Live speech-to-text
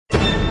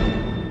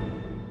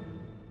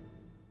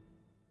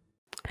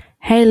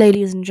Hey,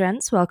 ladies and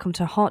gents, welcome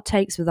to Hot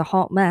Takes with a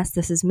Hot Mess.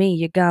 This is me,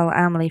 your girl,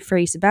 Amelie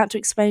Freese, about to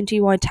explain to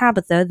you why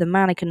Tabitha, the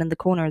mannequin in the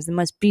corner, is the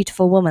most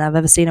beautiful woman I've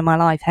ever seen in my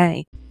life.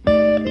 Hey.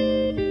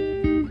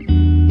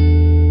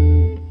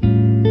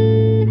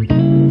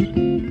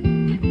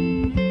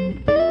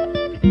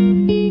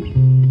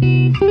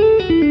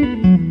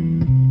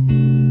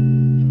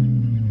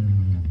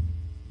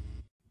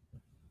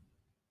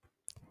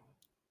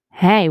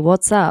 Hey,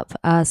 what's up?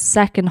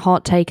 Second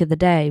hot take of the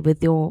day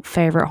with your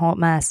favorite hot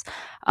mess.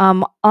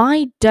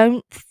 I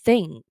don't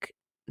think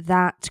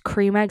that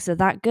cream eggs are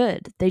that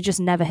good. They just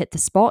never hit the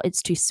spot.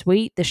 It's too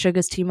sweet. The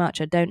sugar's too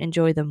much. I don't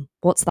enjoy them. What's